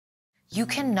You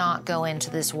cannot go into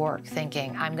this work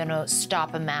thinking, I'm going to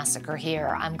stop a massacre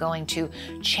here, I'm going to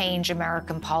change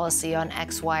American policy on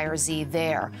X, Y, or Z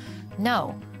there.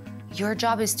 No, your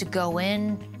job is to go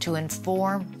in, to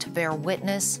inform, to bear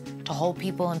witness, to hold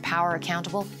people in power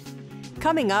accountable.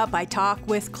 Coming up, I talk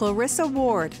with Clarissa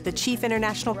Ward, the chief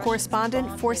international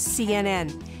correspondent for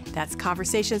CNN. That's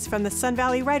Conversations from the Sun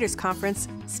Valley Writers Conference.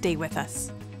 Stay with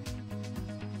us.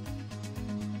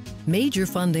 Major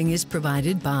funding is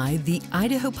provided by the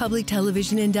Idaho Public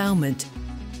Television Endowment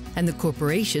and the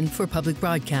Corporation for Public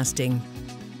Broadcasting.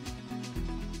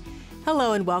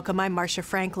 Hello and welcome. I'm Marcia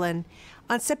Franklin.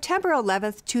 On September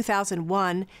 11th,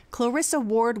 2001, Clarissa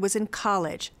Ward was in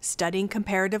college studying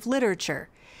comparative literature.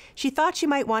 She thought she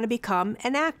might want to become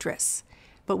an actress.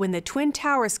 But when the Twin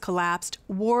Towers collapsed,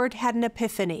 Ward had an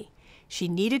epiphany. She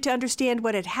needed to understand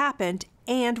what had happened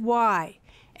and why.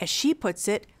 As she puts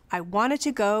it, I wanted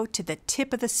to go to the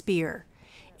tip of the spear.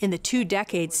 In the 2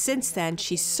 decades since then,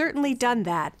 she's certainly done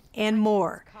that and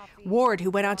more. Ward,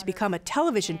 who went on to become a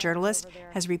television journalist,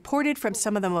 has reported from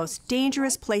some of the most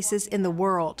dangerous places in the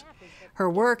world. Her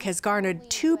work has garnered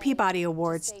 2 Peabody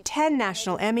Awards, 10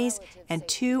 National Emmys, and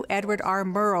 2 Edward R.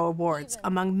 Murrow Awards,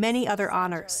 among many other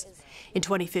honors. In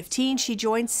 2015, she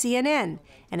joined CNN,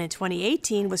 and in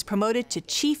 2018 was promoted to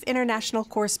Chief International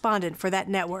Correspondent for that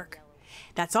network.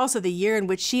 That's also the year in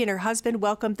which she and her husband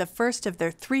welcomed the first of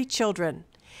their 3 children.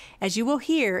 As you will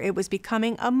hear, it was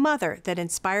becoming a mother that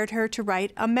inspired her to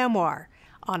write a memoir,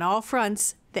 On All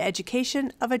Fronts, The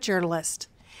Education of a Journalist.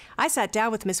 I sat down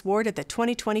with Ms. Ward at the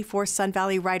 2024 Sun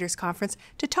Valley Writers Conference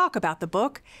to talk about the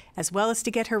book, as well as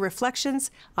to get her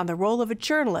reflections on the role of a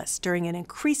journalist during an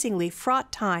increasingly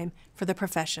fraught time for the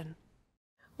profession.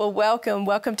 Well, welcome.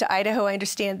 Welcome to Idaho. I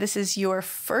understand this is your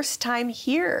first time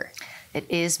here. It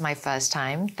is my first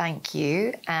time, thank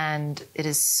you. And it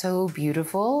is so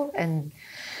beautiful and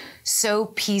so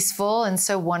peaceful and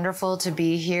so wonderful to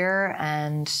be here,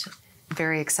 and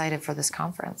very excited for this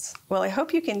conference. Well, I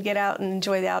hope you can get out and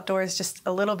enjoy the outdoors just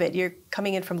a little bit. You're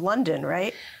coming in from London,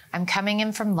 right? I'm coming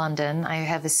in from London. I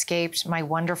have escaped my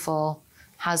wonderful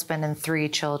husband and 3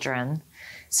 children.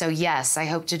 So yes, I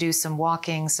hope to do some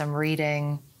walking, some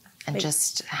reading, and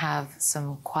just have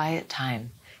some quiet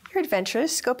time. You're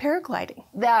adventurous. Go paragliding.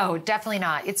 No, definitely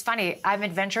not. It's funny. I'm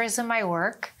adventurous in my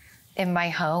work. In my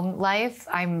home life,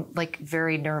 I'm like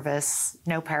very nervous.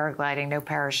 No paragliding, no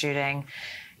parachuting.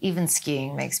 Even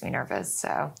skiing makes me nervous,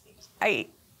 so. I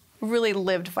really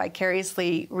lived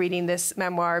vicariously reading this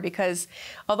memoir because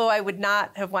although I would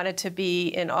not have wanted to be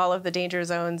in all of the danger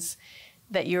zones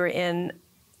that you were in,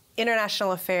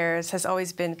 international affairs has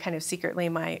always been kind of secretly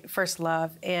my first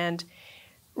love. And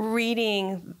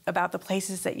reading about the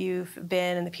places that you've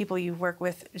been and the people you work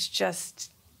with is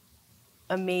just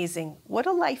amazing. What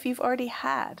a life you've already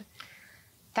had.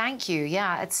 Thank you.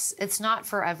 Yeah, it's not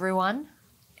for everyone,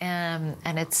 and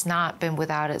it's not been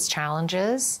without its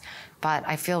challenges, but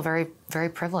I feel very, very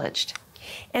privileged.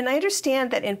 And I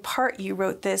understand that in part you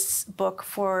wrote this book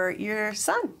for your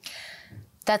son.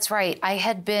 That's right. I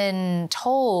had been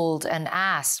told and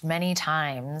asked many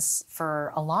times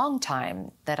for a long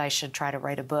time that I should try to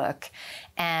write a book.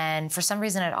 And for some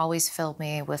reason, it always filled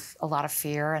me with a lot of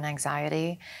fear and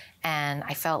anxiety. And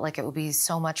I felt like it would be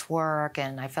so much work,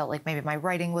 and I felt like maybe my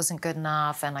writing wasn't good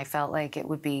enough, and I felt like it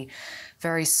would be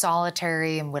very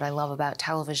solitary. And what I love about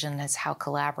television is how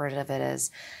collaborative it is.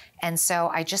 And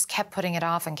so I just kept putting it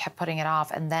off and kept putting it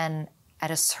off. And then at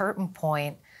a certain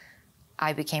point,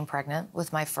 I became pregnant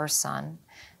with my first son,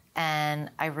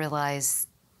 and I realized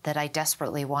that I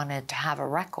desperately wanted to have a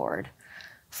record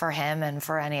for him and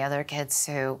for any other kids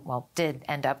who, well, did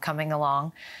end up coming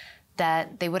along,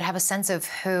 that they would have a sense of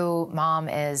who mom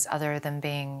is other than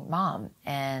being mom,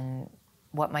 and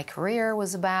what my career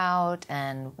was about,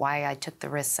 and why I took the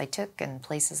risks I took and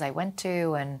places I went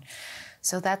to. And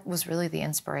so that was really the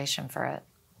inspiration for it.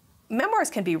 Memoirs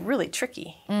can be really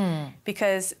tricky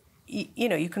because you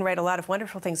know, you can write a lot of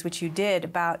wonderful things, which you did,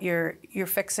 about your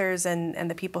fixers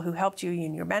and the people who helped you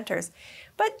and your mentors.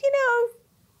 But, you know,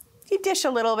 you dish a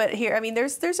little bit here. I mean,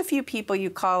 there's a few people you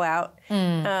call out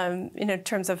in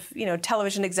terms of, you know,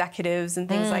 television executives and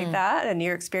things like that, and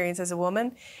your experience as a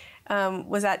woman.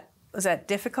 Was that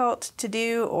difficult to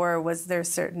do, or was there a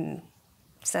certain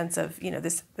sense of, you know,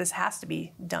 this has to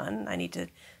be done, I need to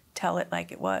tell it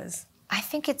like it was? I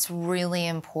think it's really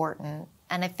important,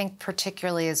 and I think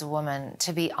particularly as a woman,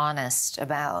 to be honest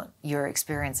about your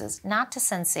experiences, not to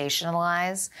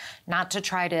sensationalize, not to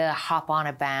try to hop on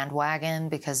a bandwagon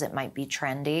because it might be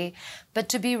trendy, but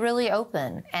to be really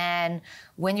open. And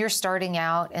when you're starting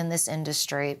out in this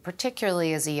industry,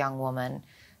 particularly as a young woman,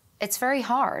 It's very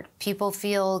hard. People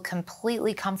feel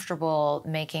completely comfortable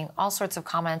making all sorts of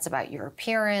comments about your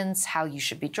appearance, how you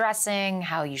should be dressing,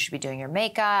 how you should be doing your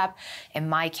makeup. In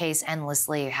my case,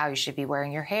 endlessly, how you should be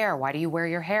wearing your hair. Why do you wear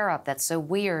your hair up? That's so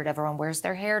weird. Everyone wears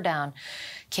their hair down.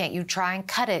 Can't you try and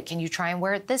cut it? Can you try and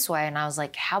wear it this way? And I was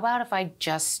like, how about if I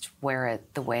just wear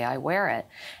it the way I wear it?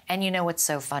 And you know what's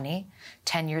so funny?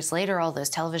 10 years later, all those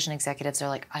television executives are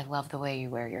like, I love the way you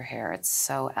wear your hair. It's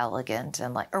so elegant,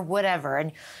 and like, or whatever.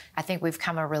 And I think we've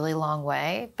come a really long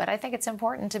way, but I think it's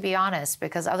important to be honest,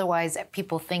 because otherwise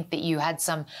people think that you had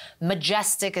some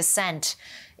majestic ascent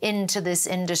into this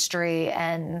industry,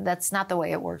 and that's not the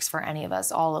way it works for any of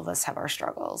us. All of us have our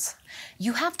struggles.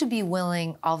 You have to be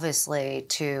willing, obviously,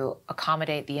 to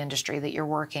accommodate the industry that you're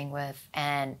working with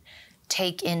and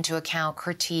take into account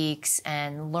critiques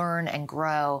and learn and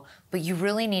grow, but you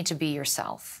really need to be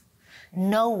yourself.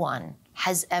 No one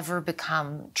has ever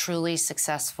become truly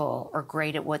successful or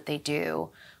great at what they do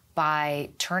by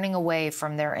turning away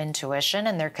from their intuition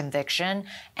and their conviction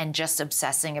and just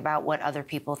obsessing about what other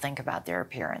people think about their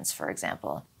appearance, for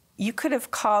example. You could have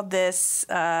called this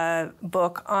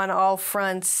book, On All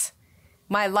Fronts,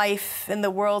 My Life in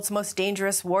the World's Most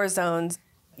Dangerous War Zones.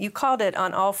 You called it,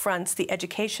 On All Fronts, The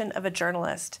Education of a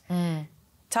Journalist.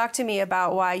 Talk to me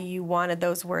about why you wanted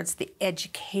those words, the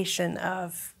education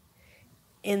of,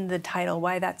 in the title,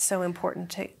 why that's so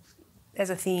important as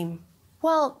a theme.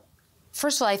 Well,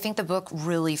 first of all, I think the book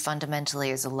really fundamentally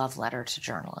is a love letter to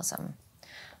journalism.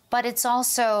 But it's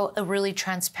also a really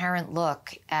transparent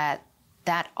look at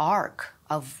that arc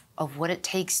of what it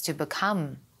takes to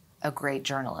become a great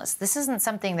journalist. This isn't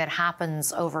something that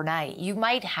happens overnight. You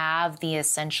might have the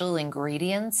essential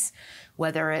ingredients,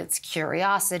 whether it's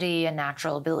curiosity, a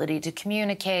natural ability to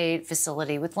communicate,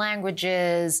 facility with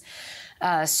languages,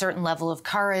 a certain level of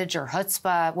courage or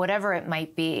chutzpah, whatever it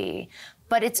might be.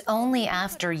 But it's only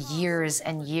after years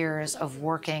and years of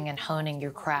working and honing your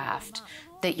craft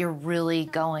that you're really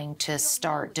going to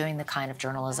start doing the kind of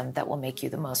journalism that will make you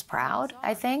the most proud,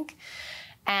 I think.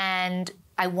 And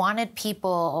I wanted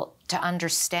people to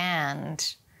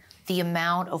understand the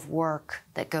amount of work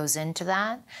that goes into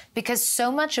that, because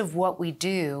so much of what we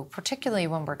do, particularly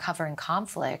when we're covering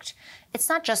conflict, it's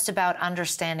not just about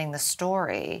understanding the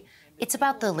story. It's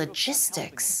about the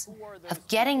logistics of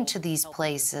getting to these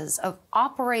places, of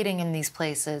operating in these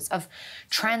places, of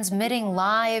transmitting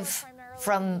live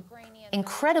from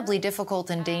incredibly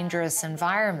difficult and dangerous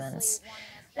environments.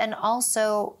 And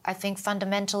also, I think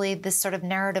fundamentally, this sort of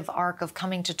narrative arc of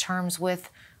coming to terms with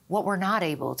what we're not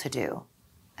able to do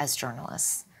as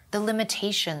journalists, the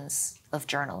limitations of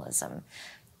journalism,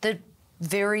 the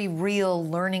very real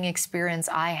learning experience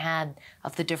I had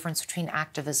of the difference between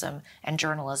activism and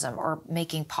journalism, or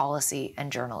making policy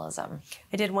and journalism.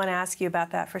 I did want to ask you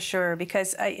about that for sure,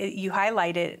 because you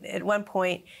highlighted at one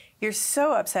point, you're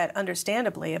so upset,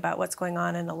 understandably, about what's going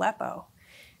on in Aleppo.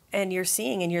 And you're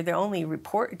seeing, and you're the only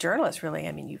journalist, really,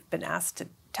 I mean, you've been asked to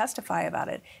testify about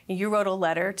it. And you wrote a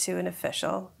letter to an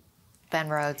official. Ben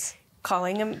Rhodes.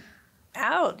 Calling him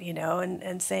out, you know,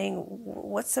 and saying,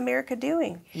 what's America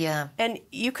doing? Yeah. And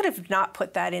you could have not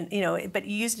put that in, you know, but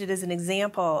you used it as an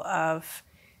example of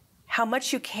how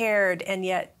much you cared, and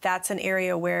yet that's an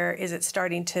area where is it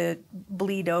starting to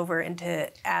bleed over into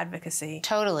advocacy?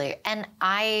 Totally. And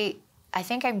I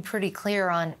think I'm pretty clear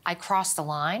on, I crossed the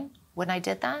line when I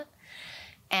did that.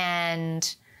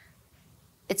 And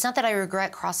it's not that I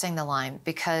regret crossing the line,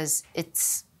 because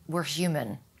we're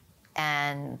human.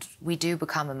 And we do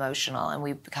become emotional, and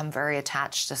we become very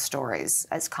attached to stories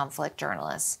as conflict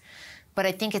journalists. But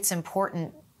I think it's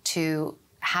important to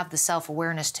have the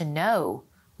self-awareness to know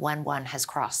when one has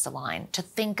crossed the line, to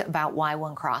think about why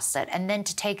one crossed it, and then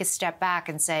to take a step back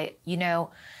and say, you know,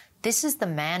 this is the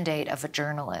mandate of a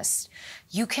journalist.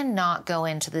 You cannot go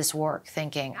into this work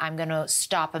thinking, I'm going to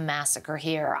stop a massacre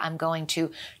here, I'm going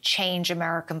to change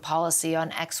American policy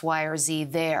on X, Y, or Z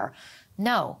there.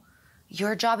 No.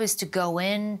 Your job is to go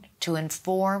in, to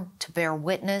inform, to bear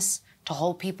witness, to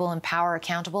hold people in power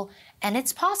accountable. And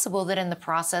it's possible that in the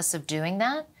process of doing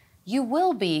that, you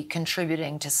will be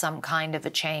contributing to some kind of a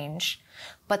change.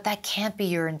 But that can't be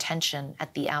your intention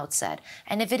at the outset.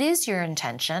 And if it is your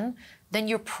intention, then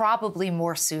you're probably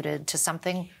more suited to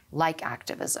something like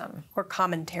activism. Or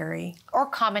commentary. Or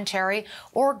commentary,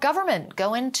 or government.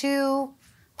 Go into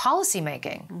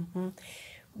policymaking. Mm-hmm.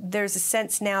 There's a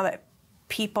sense now that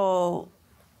people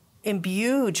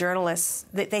imbue journalists,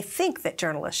 that they think that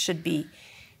journalists should be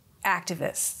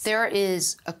activists. There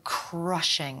is a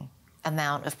crushing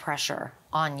amount of pressure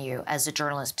on you as a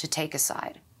journalist to take a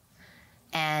side.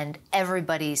 And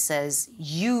everybody says,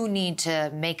 you need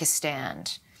to make a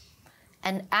stand.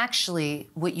 And actually,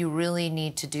 what you really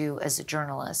need to do as a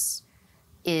journalist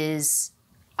is,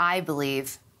 I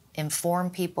believe,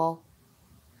 inform people,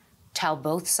 tell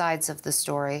both sides of the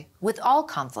story with all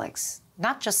conflicts,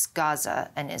 not just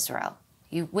Gaza and Israel.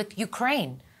 With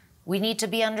Ukraine, we need to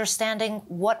be understanding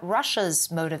what Russia's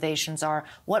motivations are,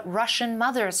 what Russian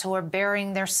mothers who are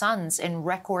burying their sons in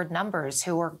record numbers,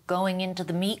 who are going into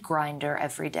the meat grinder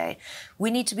every day. We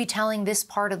need to be telling this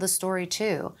part of the story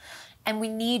too. And we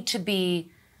need to be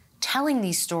telling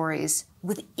these stories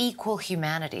with equal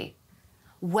humanity.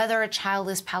 Whether a child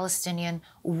is Palestinian,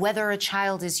 whether a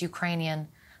child is Ukrainian,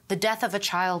 the death of a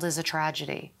child is a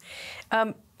tragedy.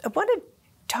 I want to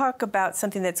talk about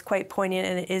something that's quite poignant,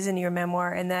 and it is in your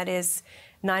memoir, and that is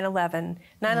 9/11.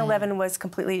 9/11 was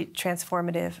completely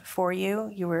transformative for you.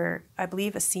 You were, I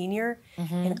believe, a senior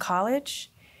in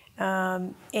college,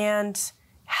 and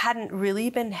hadn't really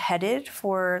been headed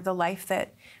for the life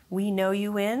that we know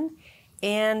you in,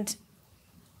 and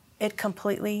it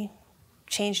completely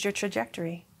changed your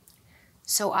trajectory.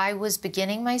 So I was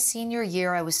beginning my senior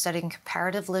year. I was studying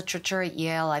comparative literature at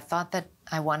Yale. I thought that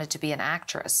I wanted to be an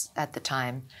actress at the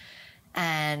time.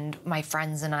 And my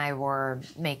friends and I were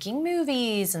making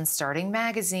movies and starting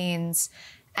magazines.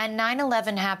 And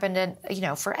 9/11 happened,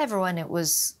 and, for everyone, it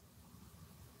was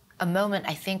a moment,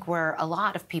 I think, where a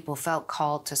lot of people felt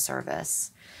called to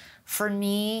service. For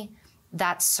me,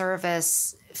 that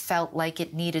service felt like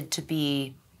it needed to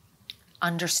be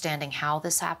understanding how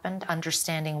this happened,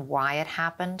 understanding why it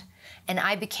happened. And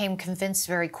I became convinced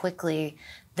very quickly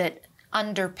that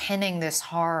underpinning this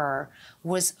horror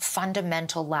was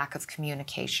fundamental lack of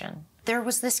communication. There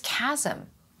was this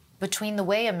chasm between the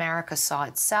way America saw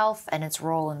itself and its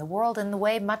role in the world and the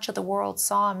way much of the world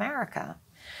saw America.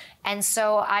 And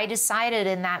so I decided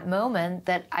in that moment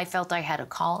that I felt I had a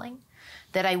calling,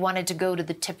 that I wanted to go to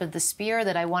the tip of the spear,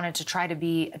 that I wanted to try to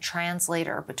be a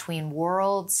translator between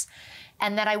worlds,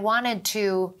 and that I wanted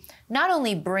to not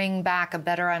only bring back a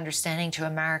better understanding to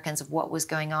Americans of what was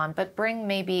going on, but bring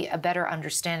maybe a better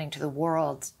understanding to the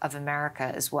world of America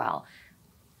as well.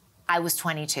 I was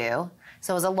 22,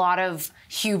 so it was a lot of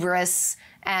hubris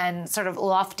and sort of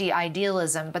lofty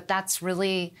idealism, but that's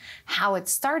really how it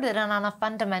started. And on a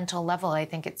fundamental level, I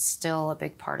think it's still a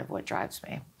big part of what drives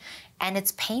me. And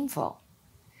it's painful.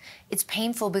 It's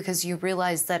painful because you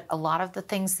realize that a lot of the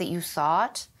things that you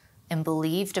thought and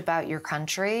believed about your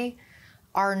country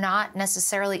are not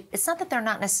necessarily, it's not that they're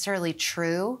not necessarily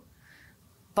true,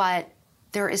 but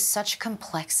there is such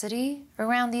complexity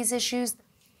around these issues,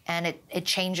 and it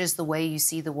changes the way you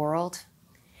see the world.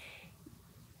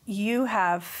 You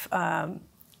have kind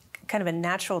of a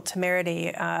natural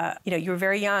temerity. You were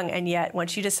very young, and yet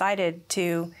once you decided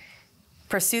to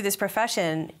pursue this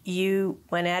profession, you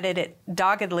went at it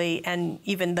doggedly, and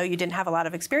even though you didn't have a lot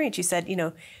of experience, you said,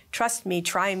 trust me,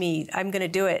 try me, I'm going to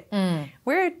do it.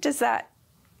 Where does that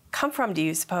come from, do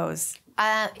you suppose?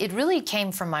 It really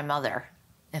came from my mother,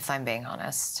 if I'm being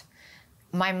honest.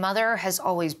 My mother has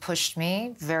always pushed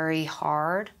me very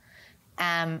hard,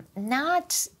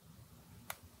 not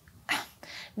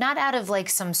out of like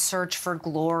some search for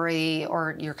glory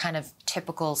or your kind of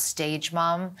typical stage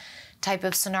mom type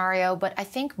of scenario, but I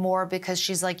think more because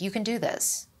she's like, you can do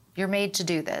this. You're made to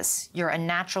do this. You're a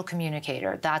natural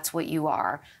communicator. That's what you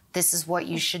are. This is what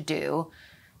you should do.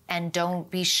 And don't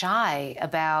be shy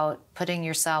about putting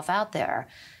yourself out there.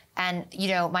 And,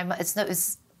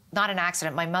 it's not an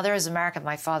accident. My mother is American,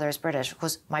 my father is British. Of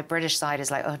course, my British side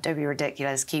is like, oh, don't be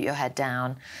ridiculous, keep your head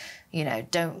down.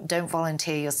 Don't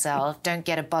volunteer yourself, don't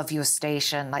get above your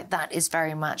station. Like, that is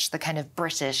very much the kind of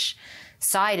British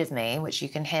side of me, which you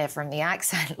can hear from the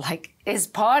accent, like, is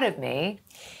part of me.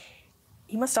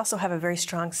 You must also have a very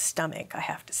strong stomach, I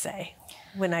have to say.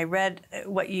 When I read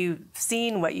what you've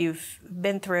seen, what you've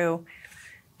been through,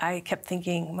 I kept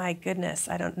thinking, my goodness,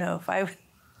 I don't know if I would,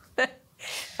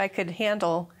 if I could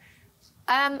handle.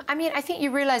 I think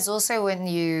you realize also when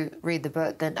you read the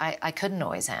book that I couldn't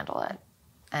always handle it.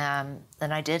 And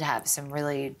I did have some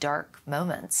really dark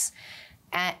moments.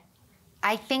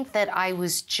 I think that I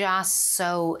was just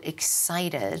so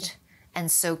excited and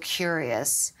so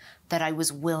curious that I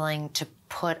was willing to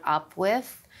put up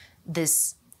with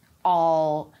this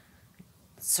all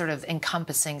sort of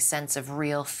encompassing sense of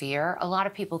real fear. A lot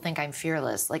of people think I'm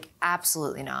fearless. Like,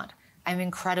 absolutely not. I'm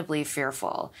incredibly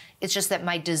fearful. It's just that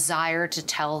my desire to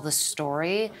tell the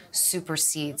story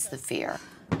supersedes the fear.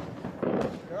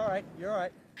 You're all right, you're all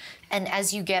right. And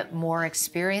as you get more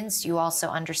experience, you also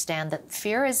understand that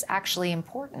fear is actually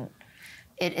important.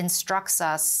 It instructs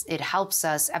us, it helps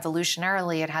us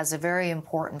evolutionarily, it has a very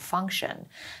important function.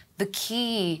 The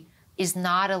key is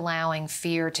not allowing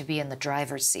fear to be in the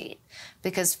driver's seat,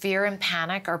 because fear and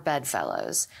panic are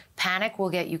bedfellows. Panic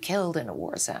will get you killed in a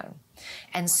war zone.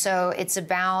 And so it's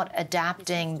about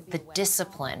adapting the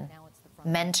discipline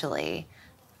mentally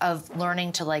of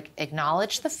learning to like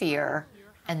acknowledge the fear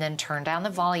and then turn down the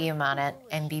volume on it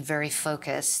and be very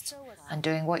focused on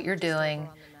doing what you're doing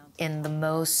in the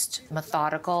most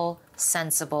methodical,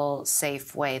 sensible,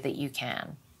 safe way that you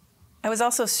can. I was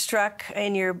also struck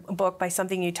in your book by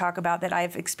something you talk about that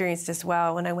I've experienced as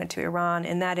well when I went to Iran,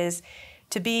 and that is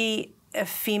to be a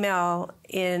female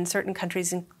in certain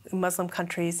countries, in Muslim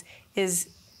countries, is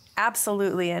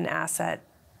absolutely an asset.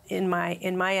 In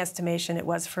my estimation, it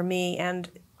was for me, and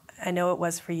I know it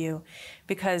was for you,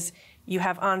 because you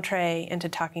have entree into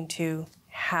talking to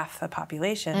half the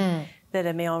population that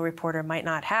a male reporter might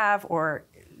not have, or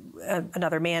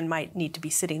another man might need to be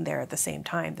sitting there at the same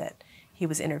time that he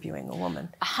was interviewing a woman.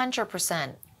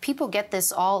 100%. People get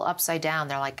this all upside down.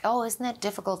 They're like, oh, isn't it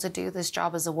difficult to do this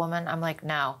job as a woman? I'm like,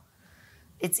 no.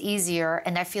 It's easier,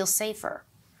 and I feel safer.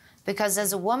 Because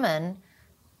as a woman,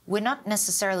 we're not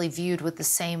necessarily viewed with the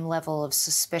same level of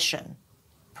suspicion,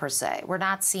 per se. We're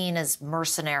not seen as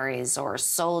mercenaries or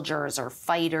soldiers or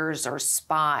fighters or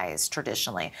spies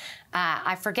traditionally.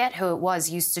 I forget who it was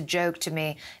used to joke to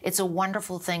me, it's a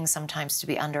wonderful thing sometimes to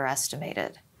be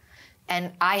underestimated.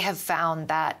 And I have found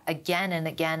that again and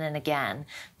again and again.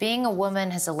 Being a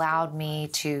woman has allowed me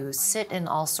to sit in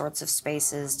all sorts of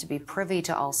spaces, to be privy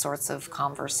to all sorts of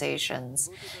conversations,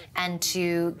 and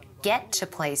to get to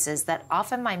places that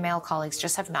often my male colleagues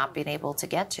just have not been able to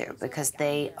get to because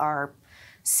they are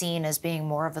seen as being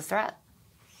more of a threat.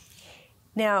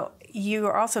 Now, you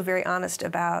are also very honest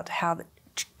about how the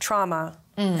trauma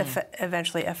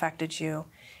eventually affected you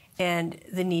and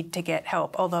the need to get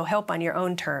help, although help on your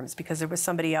own terms, because there was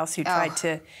somebody else who tried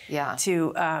to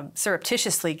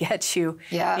surreptitiously get you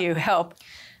help.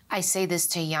 I say this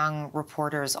to young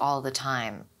reporters all the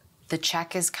time. The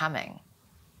check is coming.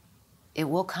 It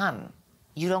will come.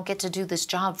 You don't get to do this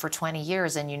job for 20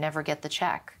 years and you never get the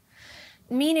check.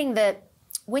 Meaning that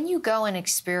when you go and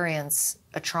experience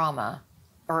a trauma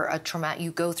or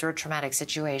you go through a traumatic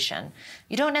situation,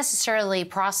 you don't necessarily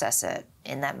process it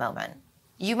in that moment.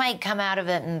 You might come out of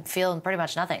it and feel pretty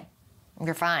much nothing.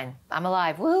 You're fine. I'm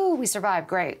alive. Woo, we survived.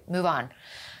 Great. Move on.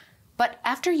 But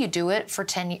after you do it for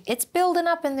 10 years, it's building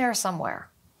up in there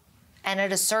somewhere. And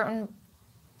at a certain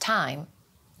time,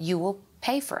 you will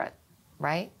pay for it,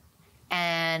 right?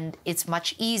 And it's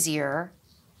much easier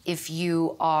if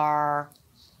you are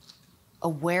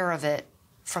aware of it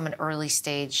from an early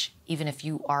stage, even if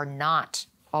you are not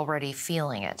already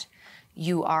feeling it.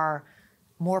 You are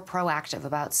more proactive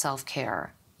about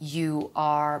self-care. You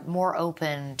are more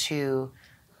open to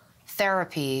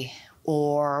therapy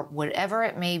or whatever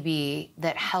it may be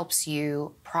that helps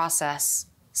you process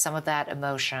some of that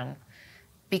emotion.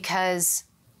 Because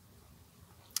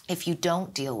if you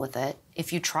don't deal with it,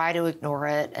 if you try to ignore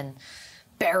it and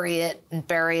bury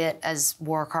it as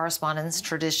war correspondents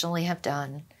traditionally have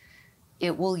done,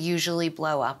 it will usually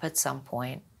blow up at some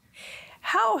point.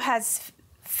 How has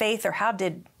faith, or how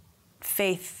did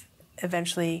faith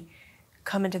eventually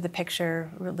come into the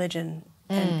picture, religion,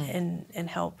 and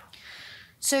help?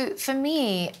 So for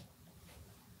me,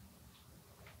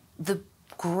 the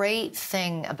great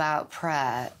thing about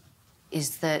prayer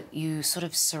is that you sort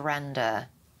of surrender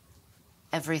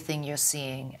everything you're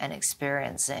seeing and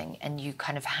experiencing, and you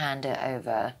kind of hand it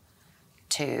over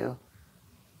to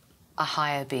a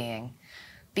higher being.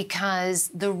 Because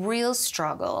the real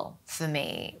struggle for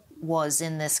me was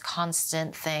in this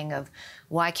constant thing of,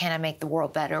 why can't I make the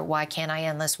world better? Why can't I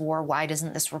end this war? Why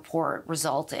doesn't this report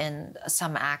result in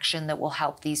some action that will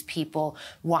help these people?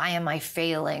 Why am I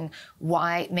failing?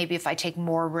 Why, maybe if I take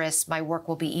more risks, my work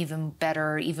will be even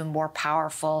better, even more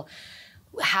powerful.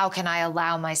 How can I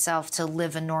allow myself to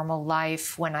live a normal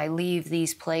life when I leave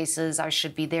these places? I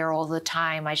should be there all the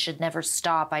time. I should never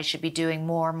stop. I should be doing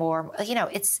more and more. You know,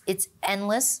 it's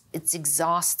endless, it's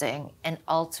exhausting, and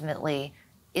ultimately,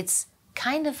 it's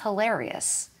kind of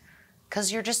hilarious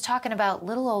because you're just talking about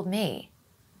little old me,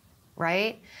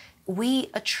 right? We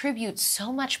attribute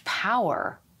so much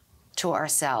power to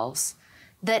ourselves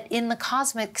that in the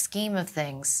cosmic scheme of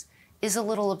things is a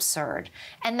little absurd.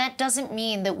 And that doesn't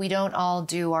mean that we don't all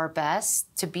do our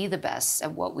best to be the best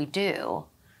at what we do.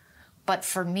 But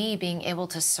for me, being able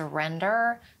to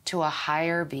surrender to a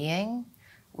higher being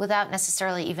without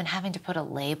necessarily even having to put a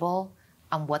label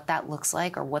on what that looks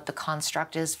like or what the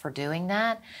construct is for doing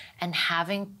that, and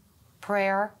having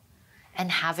prayer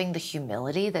and having the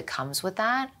humility that comes with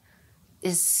that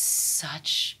is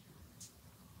such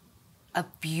a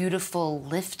beautiful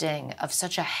lifting of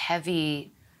such a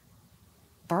heavy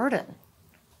burden.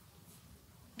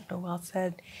 Oh, well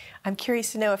said. I'm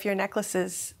curious to know if your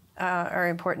necklaces are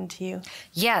important to you.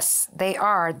 Yes, they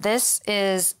are. This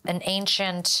is an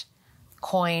ancient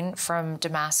coin from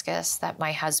Damascus that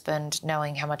my husband,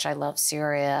 knowing how much I love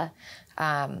Syria,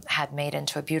 had made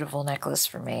into a beautiful necklace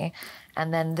for me.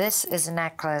 And then this is a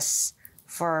necklace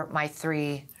for my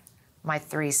three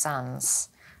sons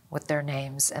with their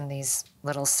names and these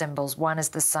little symbols. One is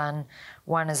the sun,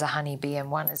 one is a honeybee,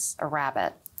 and one is a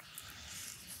rabbit.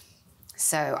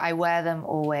 So I wear them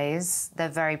always. They're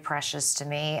very precious to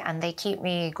me, and they keep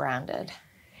me grounded.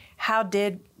 How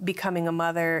did becoming a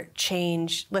mother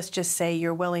change, let's just say,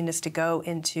 your willingness to go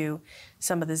into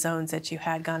some of the zones that you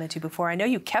had gone into before? I know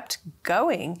you kept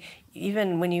going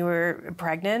even when you were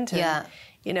pregnant. And, yeah.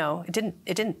 You know, it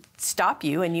didn't stop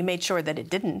you, and you made sure that it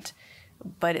didn't,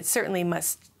 but it certainly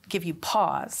must give you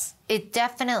pause. It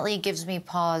definitely gives me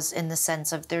pause in the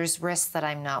sense of there's risks that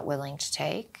I'm not willing to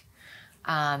take.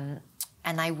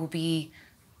 And I will be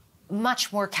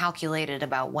much more calculated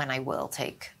about when I will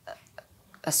take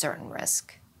a certain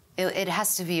risk. It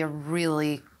has to be a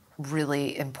really,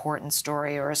 really important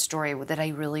story, or a story that I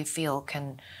really feel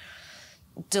can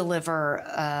deliver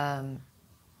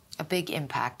a big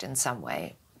impact in some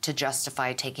way to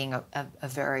justify taking a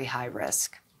very high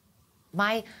risk.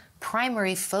 My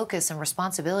primary focus and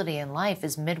responsibility in life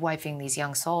is midwifing these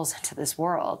young souls into this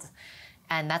world,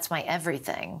 and that's my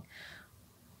everything.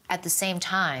 At the same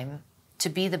time, to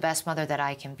be the best mother that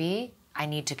I can be, I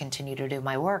need to continue to do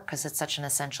my work because it's such an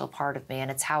essential part of me, and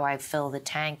it's how I fill the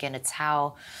tank, and it's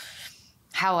how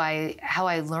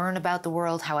I learn about the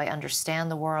world, how I understand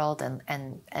the world,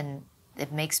 and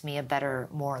it makes me a better,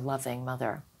 more loving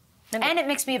mother. And it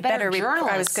makes me a better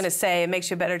journalist. I was going to say, it makes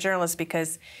you a better journalist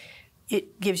because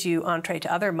it gives you entree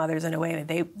to other mothers in a way.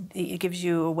 It gives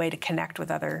you a way to connect with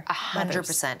other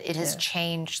 100%. It has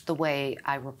changed the way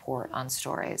I report on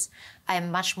stories. I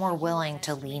am much more willing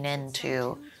to lean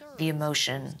into the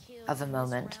emotion of a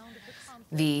moment,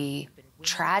 the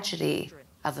tragedy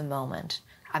of a moment.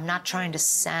 I'm not trying to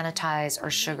sanitize or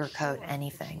sugarcoat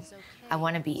anything. I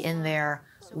want to be in there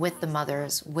with the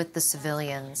mothers, with the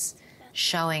civilians,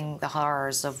 showing the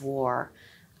horrors of war.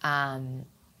 And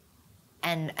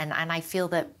I feel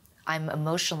that I'm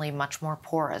emotionally much more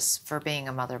porous for being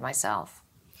a mother myself.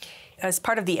 As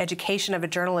part of the education of a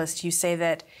journalist, you say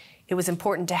that it was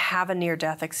important to have a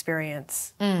near-death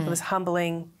experience. It was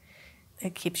humbling.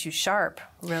 It keeps you sharp,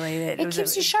 really. It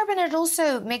keeps you sharp, and it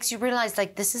also makes you realize,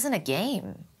 like, this isn't a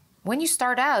game. When you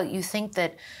start out, you think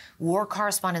that war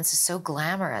correspondence is so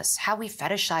glamorous, how we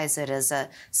fetishize it as a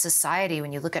society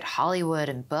when you look at Hollywood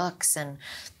and books, and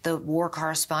the war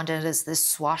correspondent is this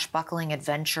swashbuckling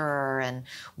adventurer, and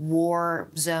war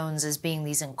zones as being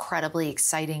these incredibly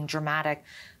exciting, dramatic.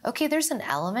 Okay, there's an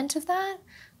element of that,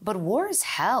 but war is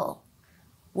hell.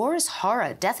 War is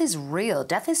horror. Death is real.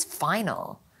 Death is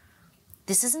final.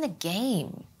 This isn't a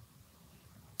game.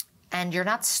 And you're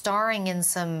not starring in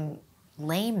some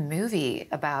lame movie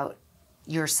about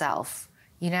yourself.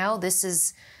 You know, this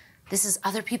is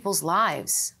other people's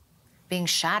lives being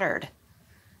shattered.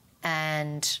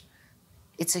 And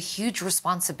it's a huge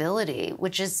responsibility,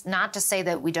 which is not to say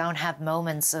that we don't have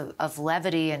moments of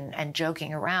levity and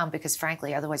joking around, because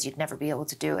frankly, otherwise you'd never be able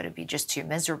to do it. It'd be just too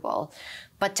miserable.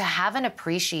 But to have an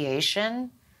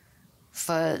appreciation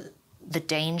for the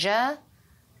danger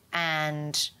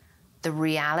and the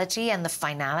reality and the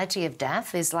finality of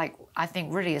death is, like, I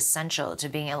think, really essential to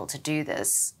being able to do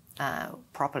this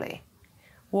properly.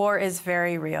 War is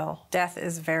very real. Death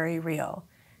is very real.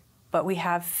 But we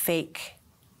have fake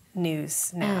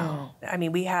news now. I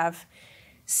mean, we have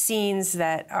scenes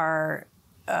that are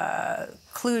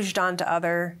kludged onto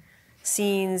other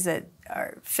scenes that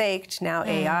are faked. Now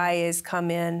AI has come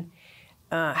in.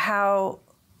 How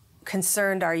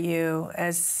concerned are you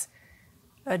as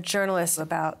a journalist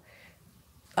about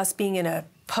us being in a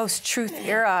post-truth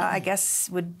era, I guess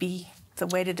would be the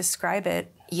way to describe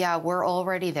it? Yeah, we're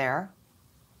already there,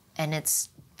 and it's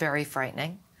very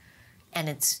frightening, and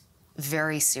it's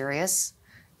very serious.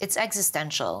 It's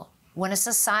existential. When a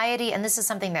society, and this is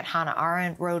something that Hannah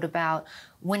Arendt wrote about,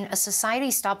 when a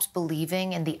society stops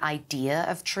believing in the idea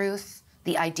of truth,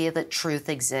 the idea that truth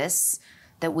exists,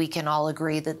 that we can all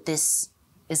agree that this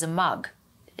is a mug.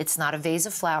 It's not a vase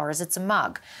of flowers, it's a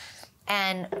mug.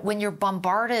 And when you're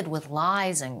bombarded with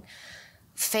lies and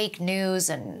fake news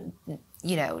and,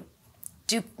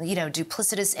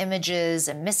 duplicitous images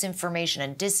and misinformation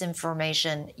and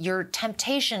disinformation, your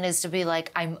temptation is to be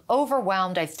like, I'm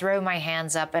overwhelmed, I throw my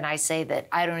hands up and I say that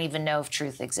I don't even know if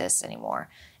truth exists anymore.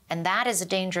 And that is a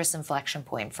dangerous inflection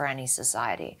point for any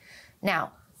society.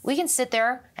 Now, we can sit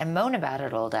there and moan about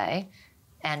it all day,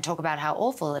 and talk about how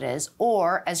awful it is,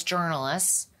 or as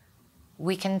journalists,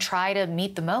 we can try to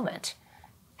meet the moment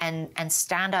and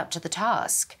stand up to the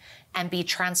task and be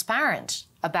transparent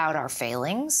about our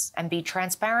failings and be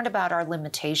transparent about our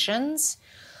limitations,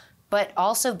 but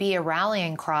also be a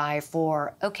rallying cry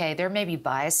for, okay, there may be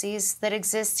biases that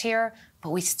exist here, but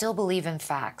we still believe in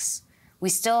facts. We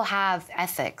still have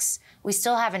ethics. We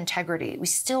still have integrity. We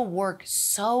still work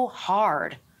so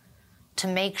hard to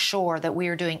make sure that we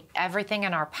are doing everything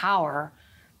in our power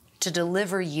to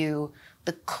deliver you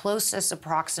the closest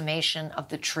approximation of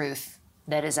the truth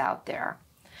that is out there.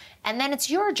 And then it's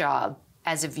your job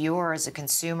as a viewer, as a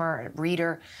consumer, a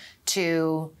reader,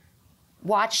 to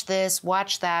watch this,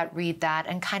 watch that, read that,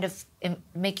 and kind of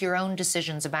make your own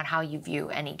decisions about how you view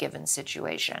any given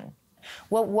situation.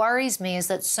 What worries me is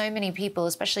that so many people,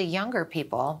 especially younger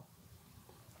people,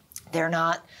 they're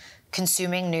not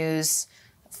consuming news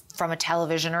from a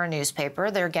television or a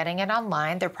newspaper. They're getting it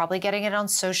online. They're probably getting it on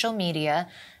social media.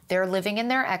 They're living in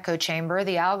their echo chamber.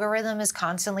 The algorithm is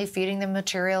constantly feeding them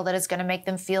material that is going to make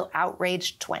them feel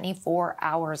outraged 24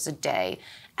 hours a day.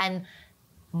 And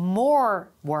more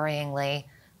worryingly,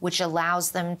 which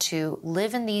allows them to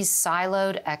live in these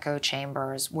siloed echo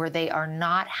chambers where they are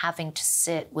not having to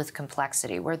sit with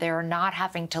complexity, where they are not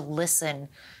having to listen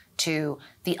to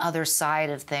the other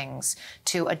side of things,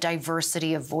 to a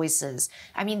diversity of voices.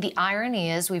 I mean, the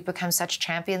irony is we've become such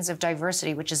champions of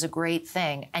diversity, which is a great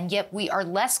thing, and yet we are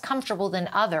less comfortable than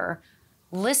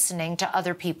listening to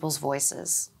other people's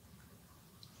voices.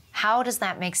 How does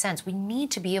that make sense? We need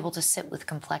to be able to sit with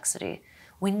complexity.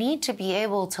 We need to be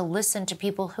able to listen to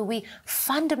people who we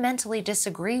fundamentally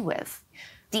disagree with.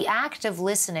 The act of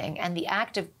listening and the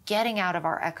act of getting out of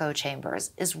our echo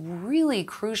chambers is really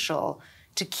crucial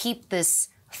to keep this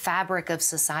fabric of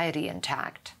society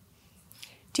intact.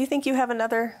 Do you think you have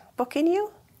another book in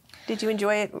you? Did you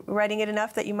enjoy writing it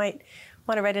enough that you might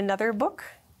want to write another book?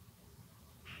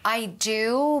 I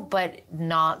do, but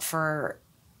not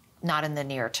in the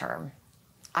near term.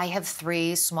 I have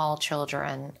 3 small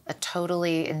children, a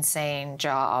totally insane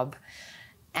job,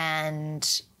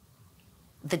 and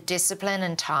the discipline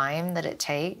and time that it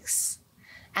takes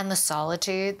and the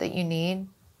solitude that you need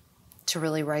to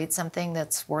really write something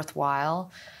that's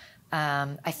worthwhile.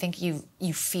 I think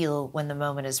you feel when the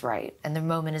moment is right, and the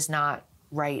moment is not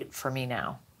right for me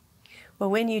now. Well,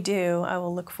 when you do, I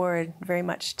will look forward very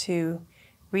much to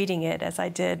reading it, as I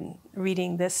did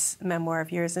reading this memoir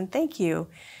of yours. And thank you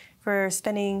for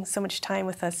spending so much time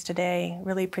with us today.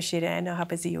 Really appreciate it. I know how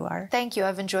busy you are. Thank you.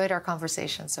 I've enjoyed our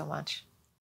conversation so much.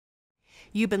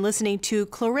 You've been listening to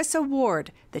Clarissa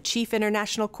Ward, the Chief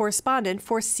International Correspondent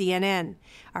for CNN.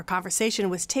 Our conversation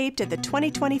was taped at the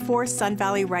 2024 Sun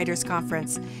Valley Writers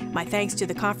Conference. My thanks to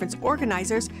the conference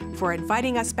organizers for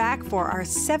inviting us back for our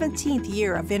 17th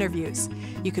year of interviews.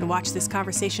 You can watch this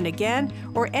conversation again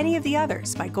or any of the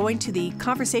others by going to the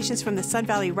Conversations from the Sun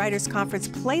Valley Writers Conference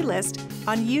playlist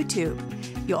on YouTube.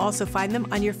 You'll also find them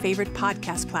on your favorite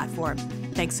podcast platform.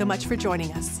 Thanks so much for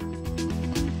joining us.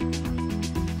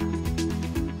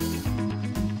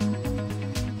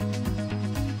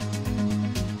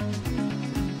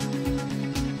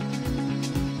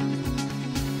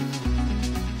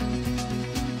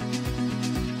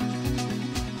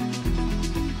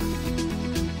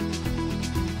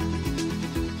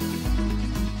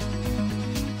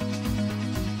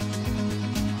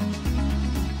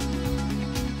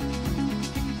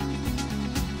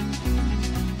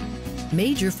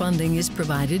 Major funding is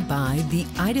provided by the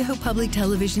Idaho Public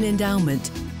Television Endowment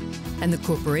and the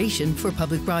Corporation for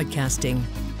Public Broadcasting.